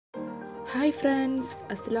Hi friends,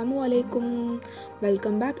 Assalamu alaikum.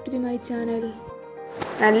 Welcome back to my channel.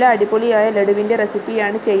 നല്ല അടിപൊളിയായ ലഡുവിന്റെ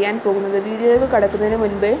റെസിപ്പിയാണ് ചെയ്യാൻ പോകുന്നത്. വീഡിയോയിലേക്ക് കടക്കുന്നതിന്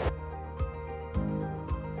മുൻപ്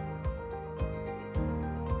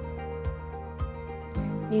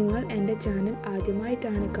നിങ്ങൾ എൻ്റെ ചാനൽ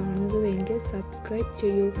ആദ്യമായിട്ടാണ് കാണുന്നതെങ്കിൽ സബ്സ്ക്രൈബ്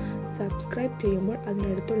ചെയ്യൂ. സബ്സ്ക്രൈബ് ചെയ്യുമ്പോൾ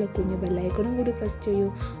അതിനടുത്തുള്ള കുഞ്ഞു ബെല്ലൈക്കണും കൂടി പ്രസ് ചെയ്യൂ.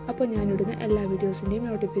 അപ്പോൾ ഞാനിടുന്ന എല്ലാ വീഡിയോസിൻ്റെയും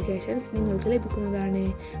നോട്ടിഫിക്കേഷൻസ് നിങ്ങൾക്ക് ലഭിക്കുന്നതാണ്.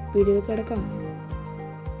 വീഡിയോയിൽ കിടക്കാം.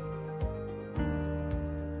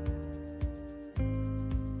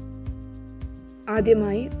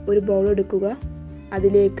 ആദ്യമായി ഒരു ബൗൾ എടുക്കുക.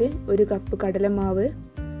 അതിലേക്ക് ഒരു കപ്പ് കടലമാവ്,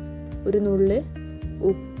 ഒരു നുള്ള്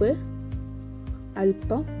ഉപ്പ്,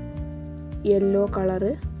 അല്പം യെല്ലോ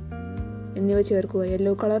കളറ് എന്നിവ ചേർക്കുക.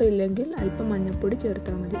 യെല്ലോ കളർ ഇല്ലെങ്കിൽ അല്പം മഞ്ഞൾപ്പൊടി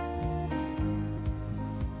ചേർത്താൽ മതി.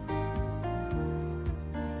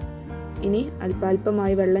 ഇനി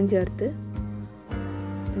അല്പാൽപമായി വെള്ളം ചേർത്ത്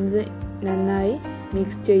ഇത് നന്നായി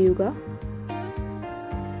മിക്സ് ചെയ്യുക.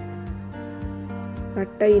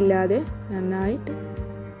 കട്ടയില്ലാതെ നന്നായിട്ട്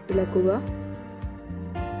ഇളക്കുക.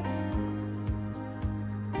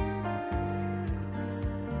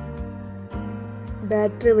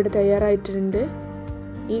 ബാറ്റർ ഇവിടെ തയ്യാറായിട്ടുണ്ട്.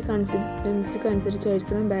 ഈ കൺസിസ്റ്റൻസിക്ക്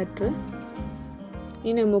അനുസരിച്ചായിരിക്കണം ബാറ്റർ.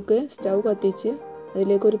 ഇനി നമുക്ക് സ്റ്റൗ കത്തിച്ച്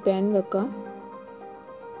അതിലേക്ക് ഒരു പാൻ വെക്കാം.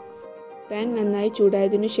 പാൻ നന്നായി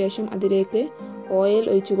ചൂടായതിനു ശേഷം അതിലേക്ക് ഓയിൽ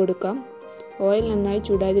ഒഴിച്ചു കൊടുക്കാം. ഓയിൽ നന്നായി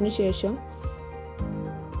ചൂടായതിനു ശേഷം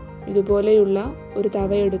ഇതുപോലെയുള്ള ഒരു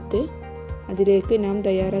തവയെടുത്ത് അതിലേക്ക് നാം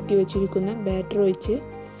തയ്യാറാക്കി വെച്ചിരിക്കുന്ന ബാറ്റർ ഒഴിച്ച്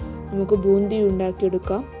നമുക്ക് ബൂന്തി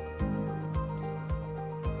ഉണ്ടാക്കിയെടുക്കാം.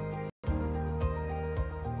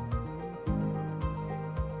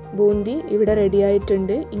 ബൂന്തി ഇവിടെ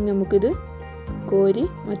റെഡിയായിട്ടുണ്ട്. ഇനി നമുക്കിത് കോരി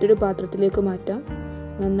മറ്റൊരു പാത്രത്തിലേക്ക് മാറ്റാം.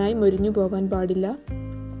 നന്നായി മൊരിഞ്ഞു പോകാൻ പാടില്ല.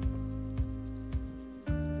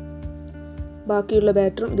 ബാക്കിയുള്ള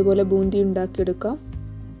ബാറ്ററും ഇതുപോലെ ബൂന്തി ഉണ്ടാക്കിയെടുക്കാം.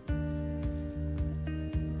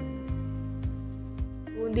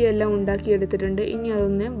 ബൂന്തി എല്ലാം ഉണ്ടാക്കിയെടുത്തിട്ടുണ്ട്. ഇനി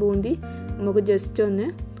അതൊന്ന് ബൂന്തി നമുക്ക് ജസ്റ്റ്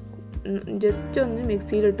ഒന്ന്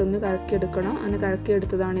മിക്സിയിലിട്ടൊന്ന് കറക്കിയെടുക്കണം. അങ്ങനെ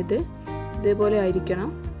കറക്കിയെടുത്തതാണിത്. ഇതേപോലെ ആയിരിക്കണം.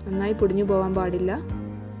 നന്നായി പൊടിഞ്ഞു പോകാൻ പാടില്ല.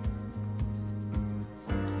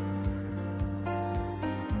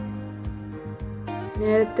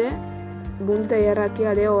 നേരത്തെ ബൂന്തി തയ്യാറാക്കി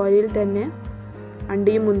അതേ ഓയിലിൽ തന്നെ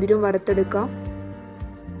അണ്ടിയും മുന്തിരിയും വറുത്തെടുക്കാം.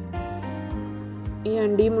 ഈ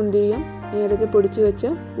അണ്ടിയും മുന്തിരിയും നേരത്തെ പൊടിച്ചു വെച്ച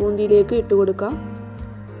ബൂന്തിയിലേക്ക് ഇട്ട് കൊടുക്കാം.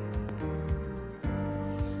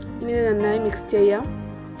 ഇനി ഇത് നന്നായി മിക്സ് ചെയ്യാം.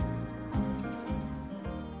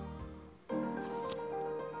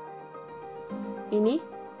 ഇനി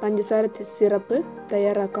പഞ്ചസാര സിറപ്പ്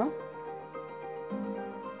തയ്യാറാക്കാം.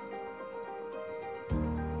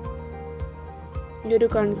 ഈ ഒരു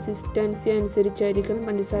കൺസിസ്റ്റൻസി അനുസരിച്ചായിരിക്കണം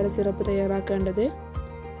പഞ്ചസാര സിറപ്പ് തയ്യാറാക്കേണ്ടത്.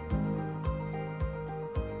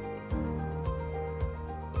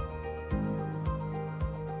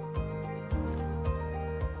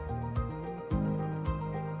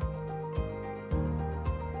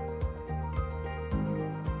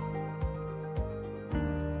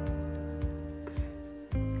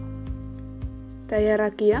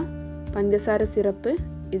 തയ്യാറാക്കിയ പഞ്ചസാര സിറപ്പ്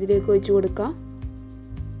ഇതിലേക്ക് ഒഴിച്ചു കൊടുക്കാം.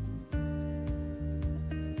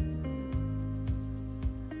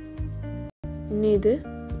 ഇനി ഇത്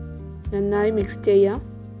നന്നായി മിക്സ് ചെയ്യാം.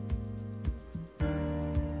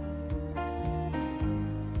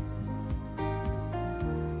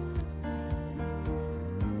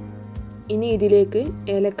 ഇനി ഇതിലേക്ക്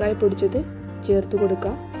ഏലക്കായ പൊടിച്ചത് ചേർത്ത്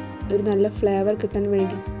കൊടുക്കാം. ഒരു നല്ല ഫ്ലേവർ കിട്ടാൻ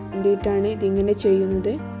വേണ്ടിയിട്ടാണ് ഇതിങ്ങനെ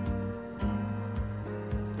ചെയ്യുന്നത്.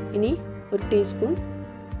 ഇനി ഒരു ടീസ്പൂൺ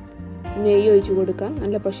നെയ്യ് ഒഴിച്ചു കൊടുക്കാം.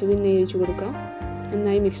 നല്ല പശുവിൻ നെയ്യ് ഒഴിച്ചു കൊടുക്കാം.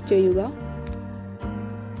 നന്നായി മിക്സ് ചെയ്യുക.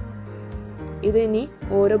 ഇത് ഇനി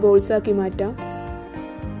ഓരോ ബോൾസാക്കി മാറ്റാം.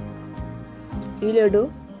 ഈ ലഡു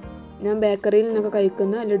ഞാൻ ബേക്കറിയിൽ നിന്നൊക്കെ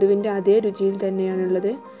കഴിക്കുന്ന ലഡുവിൻ്റെ അതേ രുചിയിൽ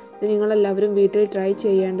തന്നെയാണുള്ളത്. ഇത് നിങ്ങളെല്ലാവരും വീട്ടിൽ ട്രൈ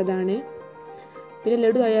ചെയ്യേണ്ടതാണ്. പിന്നെ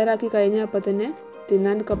ലഡു തയ്യാറാക്കി കഴിഞ്ഞാൽ അപ്പം തന്നെ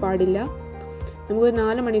തിന്നാനൊക്കെ പാടില്ല. നമുക്ക്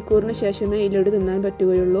 4 മണിക്കൂറിന് ശേഷമേ ഈ ലഡു തിന്നാൻ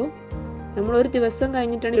പറ്റുകയുള്ളൂ. നമ്മൾ ഒരു ദിവസം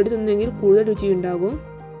കഴിഞ്ഞിട്ടാണ് ലഡു തിന്നെങ്കിൽ കൂടുതൽ രുചിയുണ്ടാകും.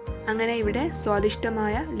 അങ്ങനെ ഇവിടെ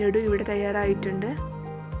സ്വാദിഷ്ടമായ ലഡു ഇവിടെ തയ്യാറായിട്ടുണ്ട്.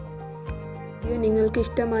 വീഡിയോ നിങ്ങൾക്ക്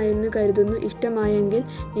ഇഷ്ടമായെന്ന് കരുതുന്നു. ഇഷ്ടമായെങ്കിൽ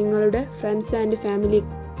നിങ്ങളുടെ ഫ്രണ്ട്സ് ആൻഡ് ഫാമിലി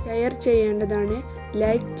ഷെയർ ചെയ്യേണ്ടതാണ്,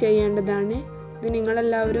 ലൈക്ക് ചെയ്യേണ്ടതാണ്. ഇത്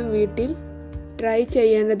നിങ്ങളെല്ലാവരും വീട്ടിൽ ട്രൈ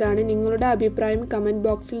ചെയ്യേണ്ടതാണ്. നിങ്ങളുടെ അഭിപ്രായം കമൻറ്റ്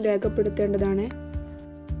ബോക്സിൽ രേഖപ്പെടുത്തേണ്ടതാണ്.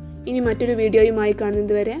 ഇനി മറ്റൊരു വീഡിയോയുമായി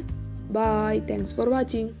കാണുന്നത് വരെ ബൈ. Thanks for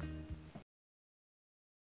watching.